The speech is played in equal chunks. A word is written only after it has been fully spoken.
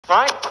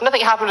right?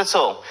 Nothing happened at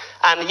all.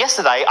 And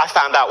yesterday, I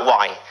found out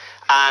why.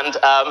 And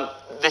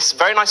this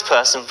very nice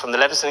person from the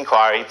Leveson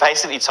Inquiry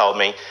basically told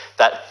me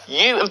that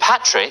you and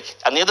Patrick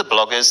and the other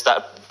bloggers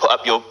that put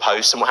up your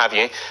posts and what have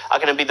you are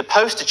going to be the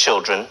poster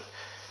children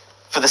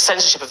for the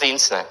censorship of the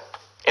internet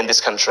in this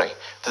country,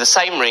 for the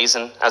same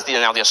reason as the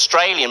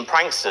Australian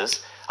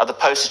pranksters are the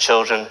poster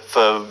children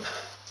for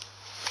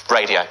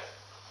radio,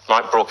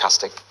 right,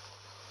 broadcasting.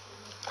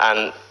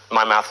 And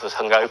my mouth was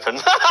hung open.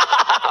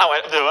 I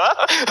went,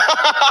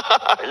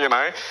 you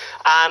know.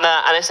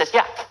 And they said,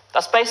 yeah,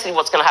 that's basically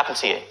what's going to happen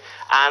to you.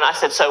 And I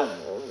said, so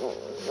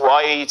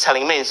why are you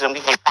telling me? He said, I'm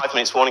giving you 5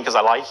 minutes warning because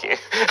I like you. And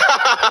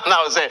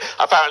that was it.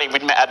 Apparently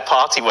we'd met at a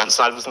party once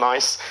and I was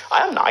nice. I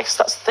am nice,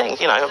 that's the thing,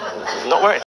 you know, I'm not worried.